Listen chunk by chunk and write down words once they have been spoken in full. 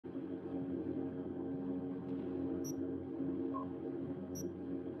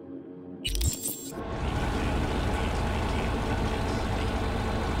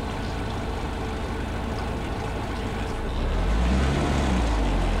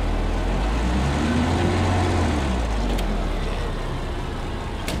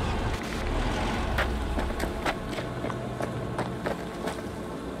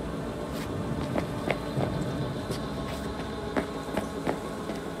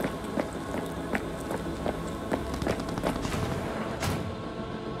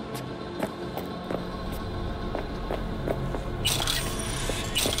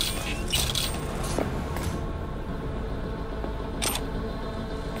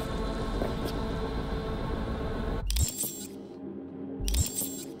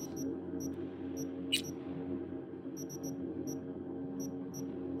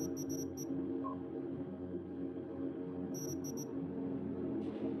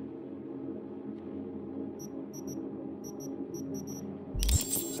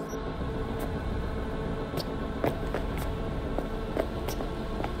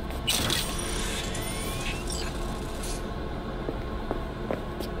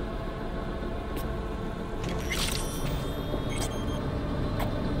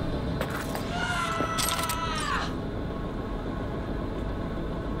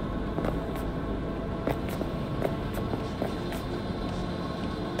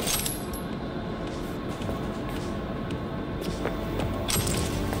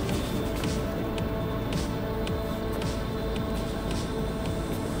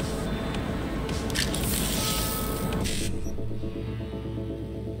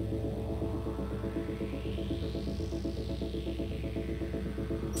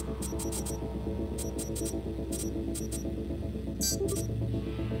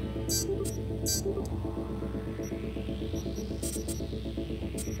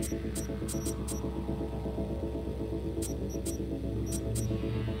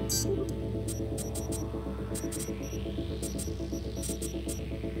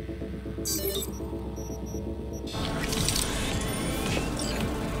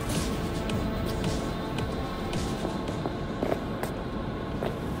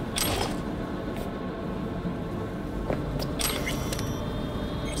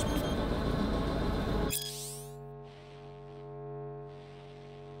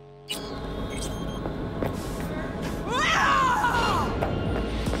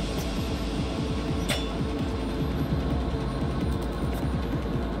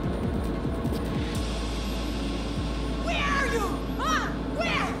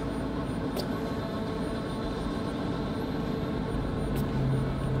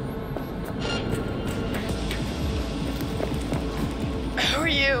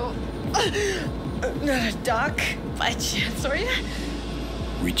Not a doc, by chance, are you?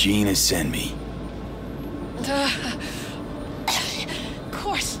 Regina sent me. Of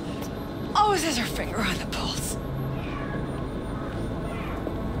course. Always has her finger on the pulse.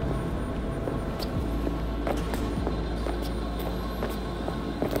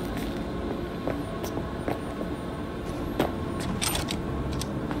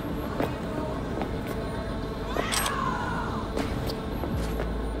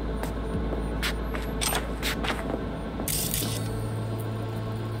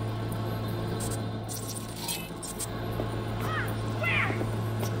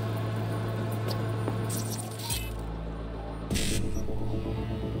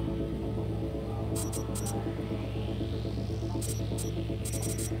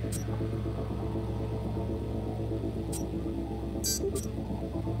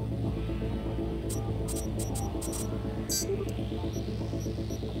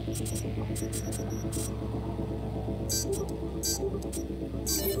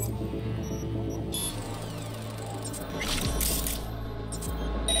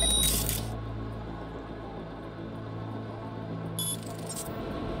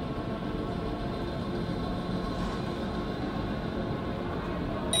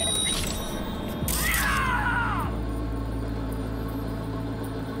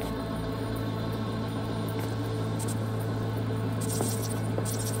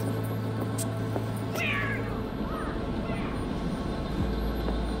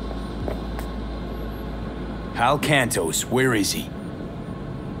 Hal Cantos, where is he?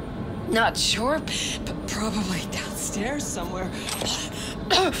 Not sure, but probably downstairs somewhere.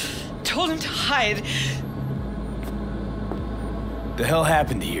 Told him to hide. The hell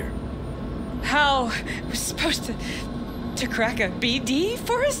happened here? Hal was supposed to crack a BD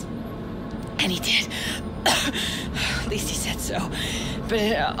for us? And he did. At least he said so. But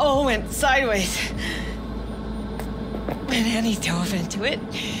it all went sideways. And Annie dove into it.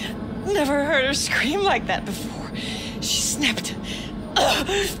 Never heard her scream like that before. She snapped. Well,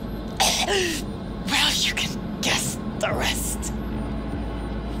 you can guess the rest.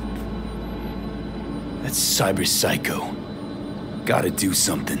 That's Cyber Psycho. Gotta do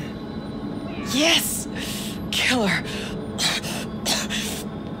something. Yes! Kill her.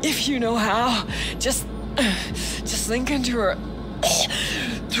 If you know how, just link into her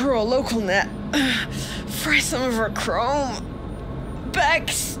through a local net. Fry some of her chrome.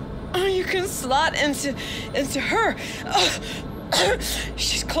 Bex. You can slot into her.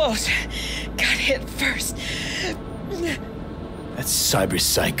 She's close. Got hit first. That's Cyber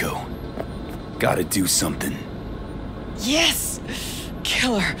Psycho. Gotta do something. Yes!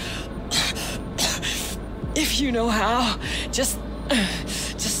 Kill her. If you know how, just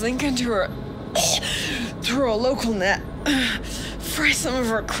link into her through a local net. Fry some of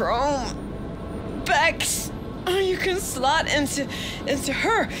her chrome. Bex. You can slot into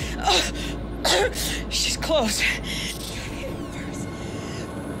her. She's close.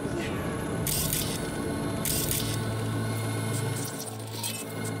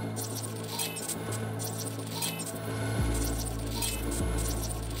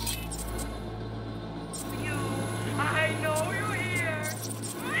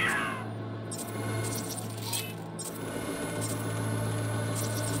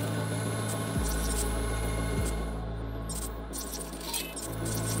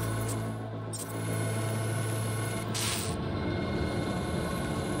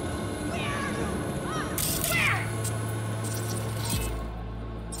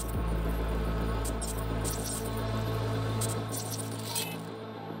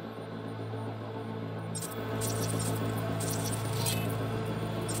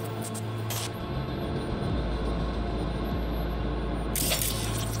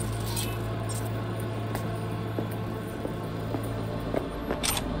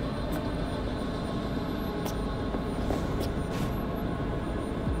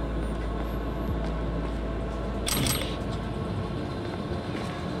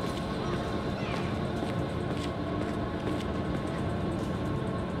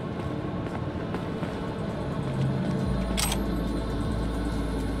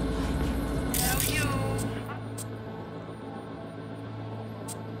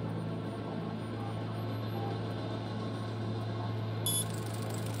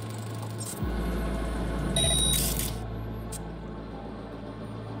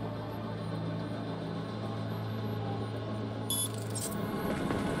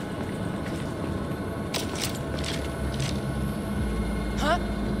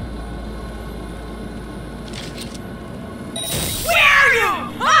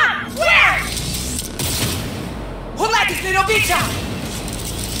 Bicha!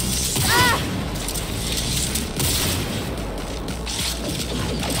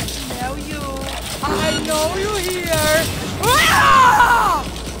 Now you. I know you here. Ah!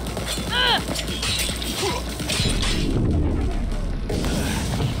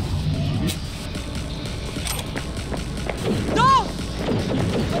 No!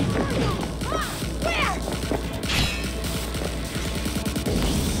 Where?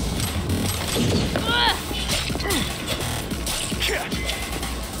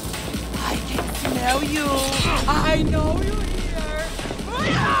 I can smell you. I know you here.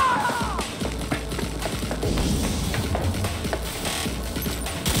 Where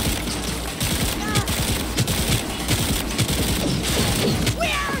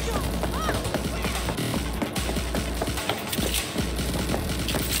are you?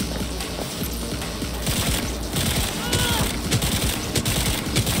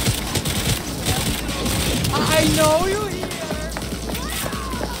 I know you here.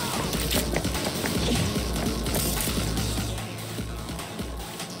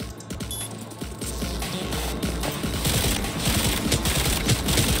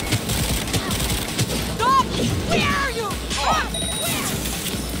 Stop! Where are you?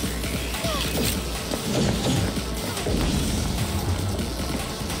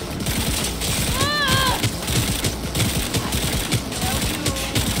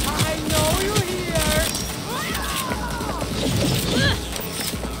 I know you here.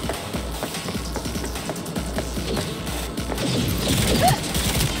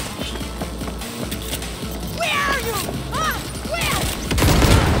 Where are you? Where?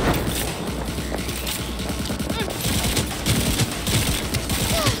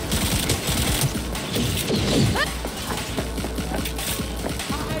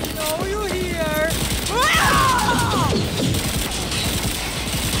 I know you here.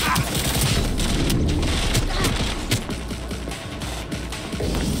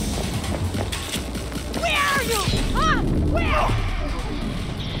 Where are you? Where?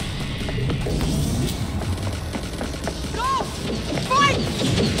 Go! Fight!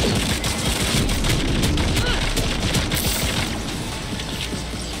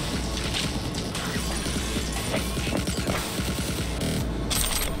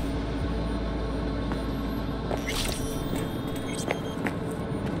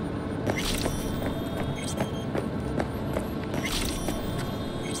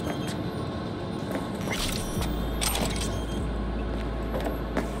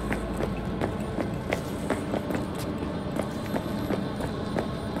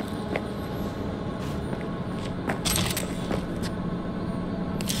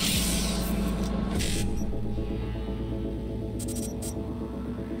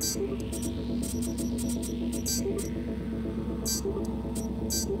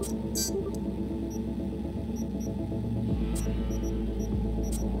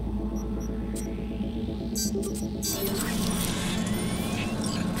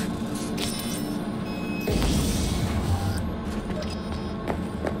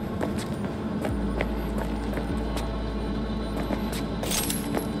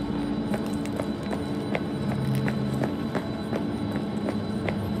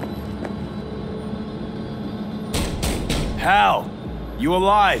 Hal, you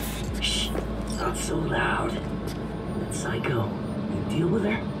alive? Shh, not so loud. That psycho, you deal with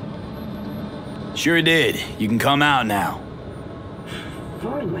her? Sure did. You can come out now.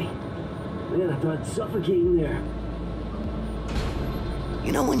 Finally. Man, I thought I'd suffocate there.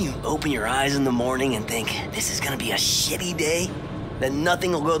 You know when you open your eyes in the morning and think, this is gonna be a shitty day? That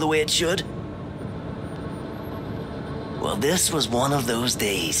nothing will go the way it should? Well, this was one of those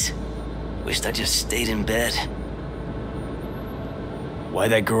days. Wished I just stayed in bed.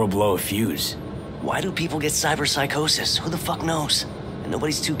 Why'd that girl blow a fuse? Why do people get cyberpsychosis? Who the fuck knows? And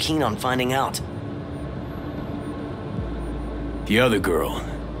nobody's too keen on finding out. The other girl,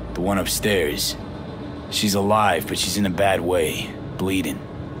 the one upstairs. She's alive, but she's in a bad way, bleeding.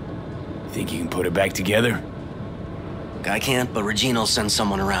 Think you can put her back together? I can't, but Regina will send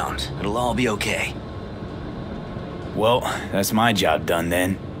someone around. It'll all be okay. Well, that's my job done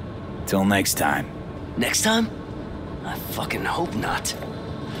then. Till next time. Next time? I fucking hope not.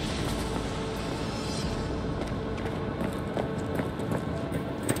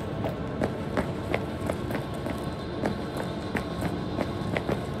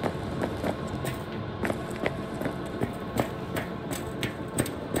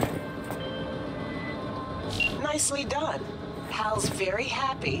 Nicely done. Hal's very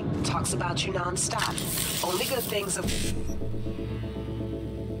happy, talks about you non-stop. Only good things of...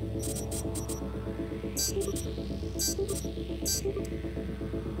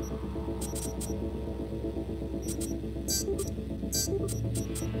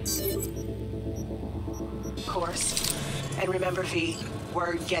 And remember, V,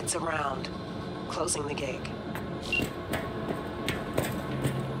 word gets around. Closing the gig.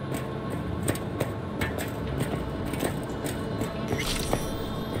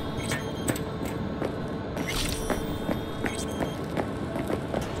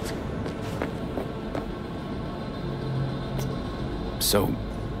 So,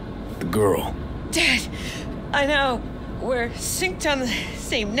 the girl. Dad, I know. We're synced on the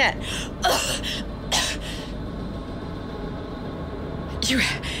same net. You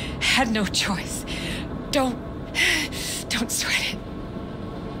had no choice. Don't sweat it.